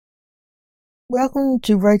Welcome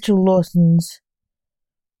to Rachel Lawson's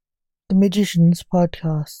The Magician's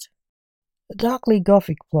Podcast, a darkly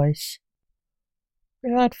gothic place.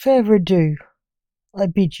 Without further ado, I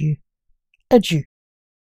bid you adieu.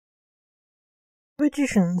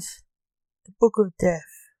 Magicians, the Book of Death.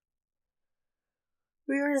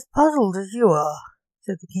 We are as puzzled as you are,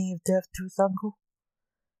 said the King of Death to his uncle,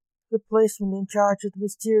 the policeman in charge of the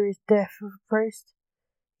mysterious death of a priest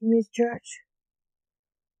in his church.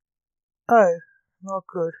 Oh, not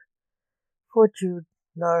good. Thought you'd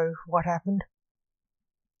know what happened,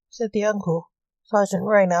 said the uncle, Sergeant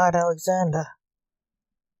Reynard Alexander.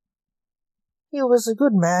 He was a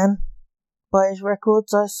good man, by his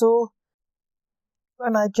records I saw,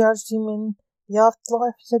 when I judged him in the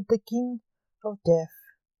afterlife, said the King of Death.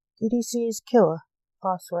 Did he see his killer?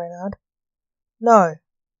 Asked Reynard. No.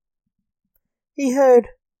 He heard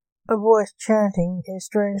a voice chanting in a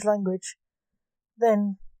strange language.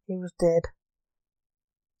 Then he was dead,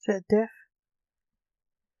 said Death.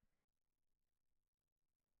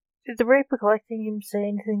 Did the Reaper collecting him say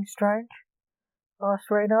anything strange? Asked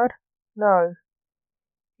Reynard. No.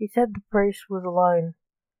 He said the priest was alone,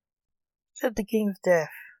 said the King of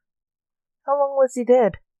Death. How long was he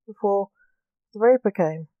dead before the Reaper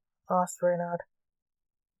came? Asked Reynard.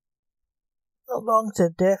 Not long,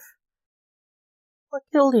 said Death. What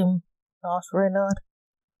killed him? Asked Reynard.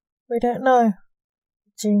 We don't know.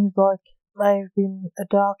 It seems like it may have been a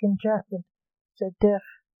dark enchantment, said Death.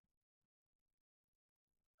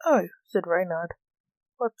 Oh, said Reynard.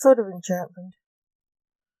 What sort of enchantment?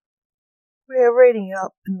 We are reading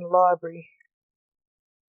up in the library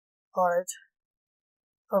on it,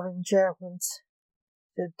 of enchantments,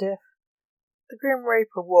 said Death. The Grim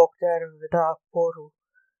Reaper walked out of the dark portal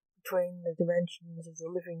between the dimensions of the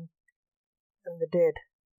living and the dead.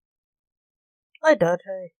 Hi,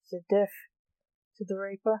 Dante, said Death to the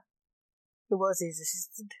Reaper, who was his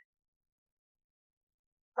assistant.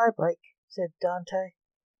 Hi, Blake, said Dante.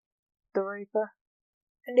 The Reaper.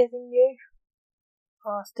 Anything new?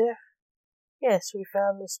 Asked Death. Yes, we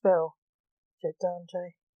found the spell, said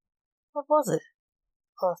Dante. What was it?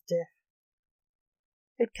 Asked Death.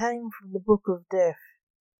 It came from the Book of Death,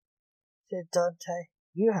 said Dante.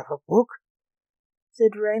 You have a book?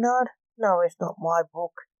 Said Reynard. No, it's not my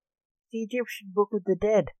book. The Egyptian Book of the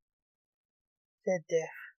Dead, said Death.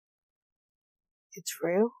 It's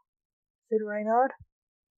real? Said Reynard.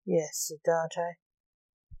 Yes, said Dante.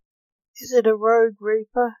 Is it a rogue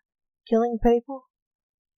reaper killing people?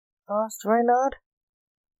 Asked Reynard.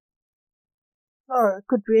 No, it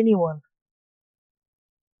could be anyone.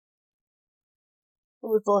 It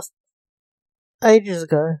was lost ages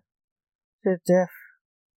ago, said Death.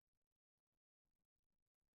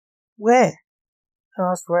 Where?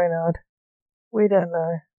 Asked Reynard. We don't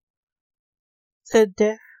know, said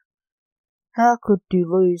Death. How could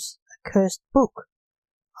you lose a cursed book?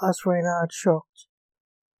 Asked Reynard, shocked.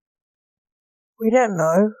 We don't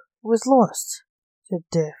know. It was lost, said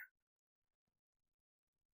Death.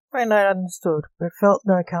 Reynard understood, but felt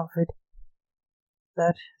no comfort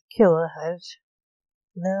that the killer had it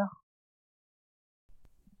now.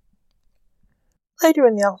 Later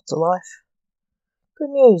in the afterlife. Good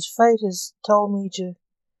news, fate has told me to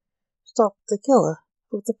stop the killer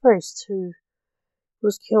of the priest who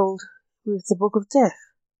was killed with the Book of Death,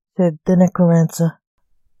 said the necromancer,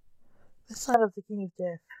 the son of the King of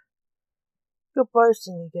Death. You're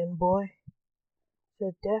boasting again, boy,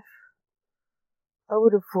 said Death. I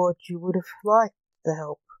would have thought you would have liked the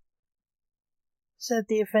help, said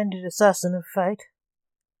the offended assassin of fate.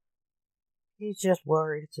 He's just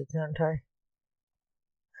worried, said Dante.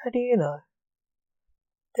 How do you know?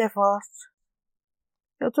 Death asked.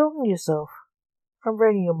 You're talking to yourself. I'm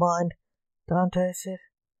reading your mind, Dante said.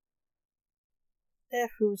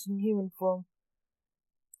 Death, who was in human form,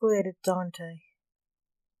 glared at Dante.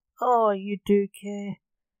 Oh, you do care,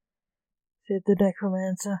 said the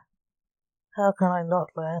necromancer. How can I not,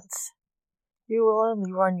 Lance? You will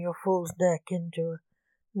only run your fool's neck into a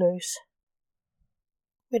noose.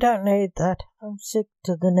 We don't need that. I'm sick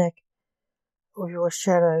to the neck of your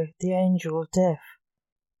shadow, the angel of death.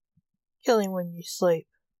 Kill him when you sleep.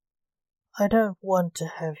 I don't want to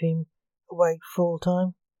have him awake full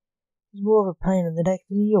time. He's more of a pain in the neck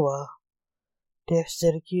than you are, Death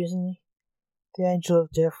said accusingly. The angel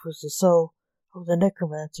of death was the soul of the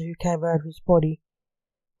necromancer who came out of his body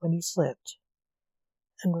when he slept,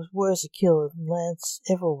 and was worse a killer than Lance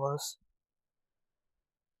ever was.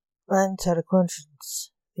 Lance had a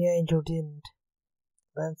conscience, the angel didn't.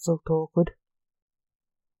 Lance looked awkward.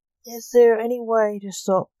 Is there any way to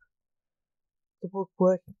stop the book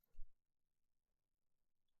working?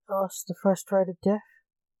 Asked the frustrated Death.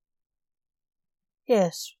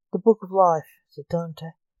 Yes, the Book of Life, said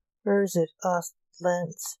Dante. Where is it? Asked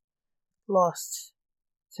Lance. Lost,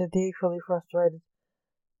 said the equally frustrated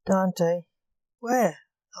Dante. Where?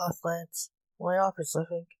 Asked Lance. My office, I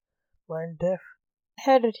think, moaned Deaf.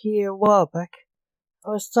 I had it here a while back.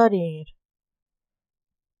 I was studying it.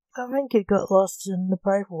 I think it got lost in the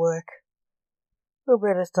paperwork. We'll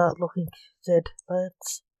better start looking, said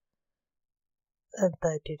Lance. And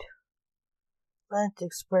they did. Lance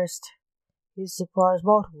expressed his surprise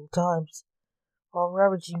multiple times while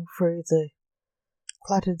rummaging through the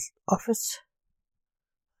cluttered office.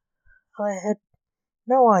 I had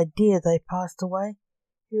no idea they passed away,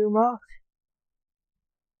 he remarked.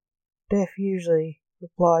 Deaf usually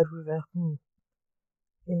replied with a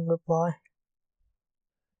in reply.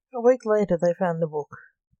 A week later they found the book.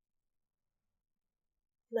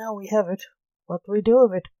 Now we have it. What do we do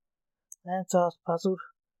with it? Lance asked, puzzled.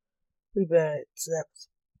 We burn it, snapped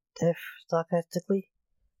Deaf sarcastically.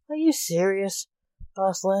 Are you serious?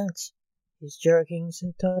 Asked Lance. He's joking,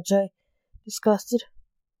 said Dante, disgusted.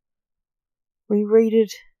 We read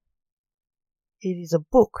it. It is a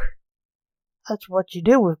book. That's what you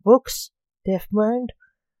do with books, Deaf moaned.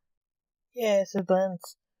 Yeah, said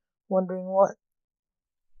Lance, wondering what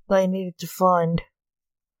they needed to find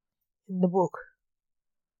in the book.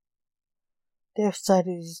 Deaf sat at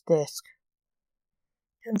his desk.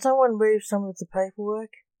 Can someone move some of the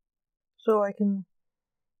paperwork so I can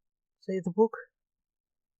see the book?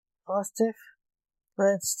 Asked Deaf.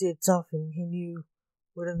 Lance did something he knew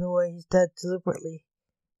would annoy his dad deliberately.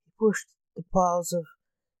 He pushed the piles of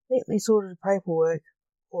neatly sorted paperwork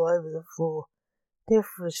all over the floor. Deaf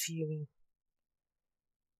was fuming.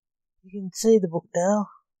 You can see the book now.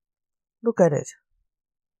 Look at it,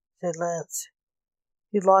 said Lance.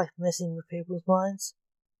 He liked messing with people's minds.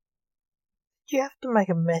 Did you have to make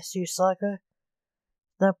a mess, you psycho?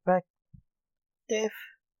 Snapped back Deaf,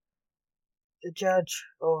 the judge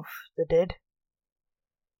of the dead,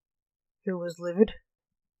 who was livid.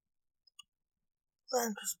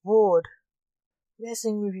 Lance was bored,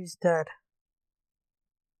 messing with his dad,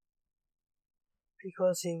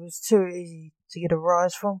 because he was too easy to get a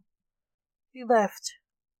rise from. He left,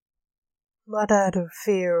 not out of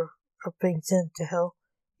fear of being sent to hell.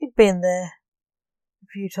 He'd been there a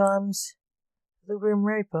few times. The Grim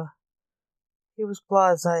Reaper. He was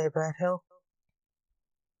blasé about hell.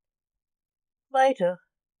 Later,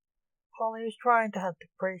 while he was trying to hunt the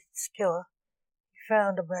priest's killer, he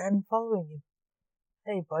found a man following him.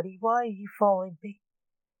 Hey, buddy, why are you following me?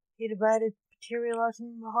 He demanded,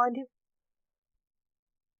 materializing behind him.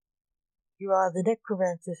 You are the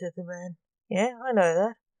necromancer, said the man. Yeah, I know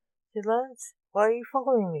that, said Lance. Why are you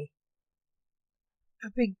following me? A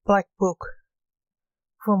big black book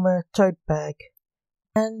from a tote bag.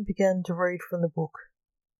 Anne began to read from the book.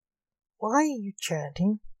 Why are you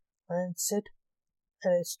chanting? Lance said,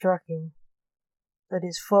 and it struck him that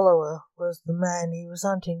his follower was the man he was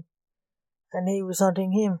hunting, and he was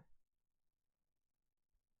hunting him.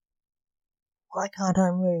 Why can't I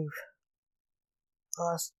move?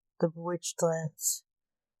 Asked the bewitched Lance.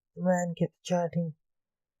 The man kept chanting.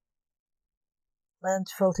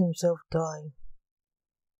 Lance felt himself dying.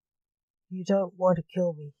 You don't want to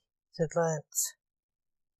kill me, said Lance,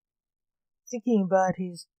 thinking about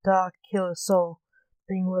his dark killer soul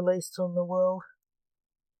being released on the world.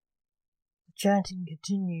 The chanting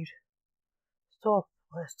continued. Stop,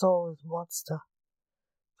 my soul is a monster,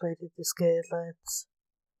 pleaded the scared Lance.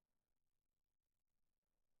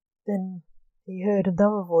 Then he heard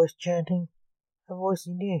another voice chanting, a voice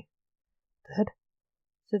he knew. Dad,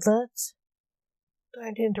 said Lance.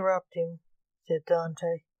 Don't interrupt him, said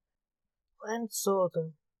Dante. Lance saw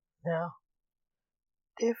them now.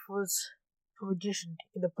 Deaf was a magician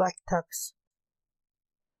in a black tux.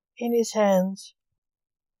 In his hands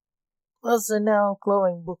was the now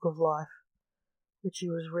glowing Book of Life, which he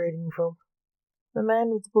was reading from. The man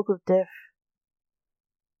with the Book of Death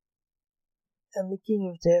and the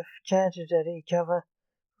King of Death chanted at each other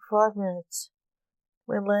for 5 minutes.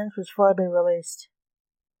 When Lance was finally released,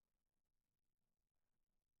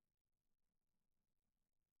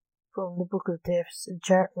 from the Book of Death's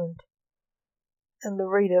enchantment, and the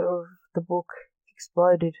reader of the book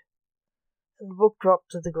exploded, and the book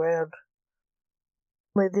dropped to the ground.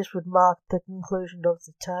 Only this would mark the conclusion of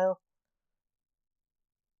the tale.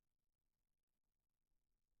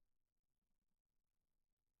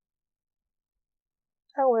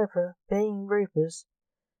 However, being reapers,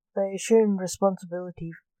 they assumed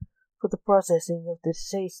responsibility for the processing of the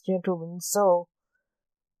deceased gentleman's soul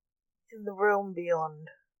in the realm beyond.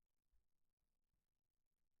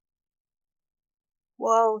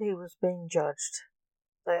 While he was being judged,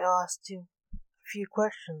 they asked him a few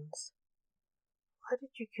questions. Why did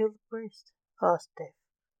you kill the priest? Asked Death.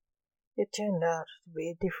 It turned out to be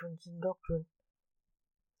a difference in doctrine.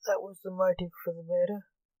 That was the motive for the murder.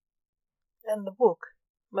 And the book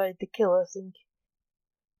made the killer think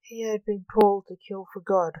he had been called to kill for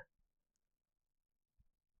God.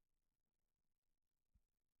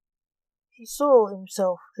 He saw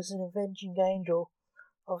himself as an avenging angel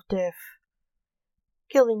of death,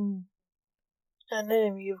 killing an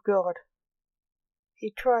enemy of God.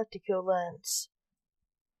 He tried to kill Lance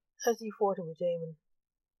as he fought him a demon.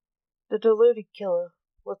 The deluded killer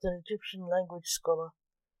was an Egyptian language scholar.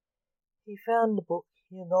 He found the book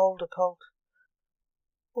in an old occult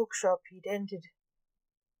bookshop he'd entered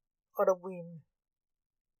on a whim.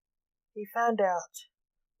 He found out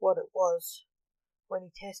what it was when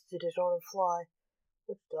he tested it on a fly,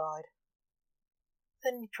 which died.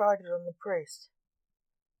 Then he tried it on the priest.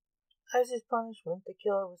 As his punishment, the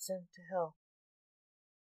killer was sent to hell.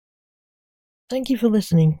 Thank you for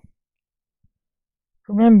listening.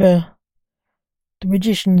 Remember, the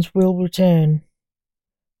magicians will return.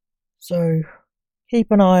 So,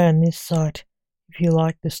 keep an eye on this site if you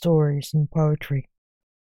like the stories and poetry.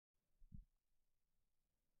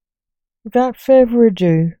 Without further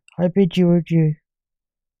ado, I bid you adieu.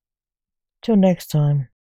 Till next time.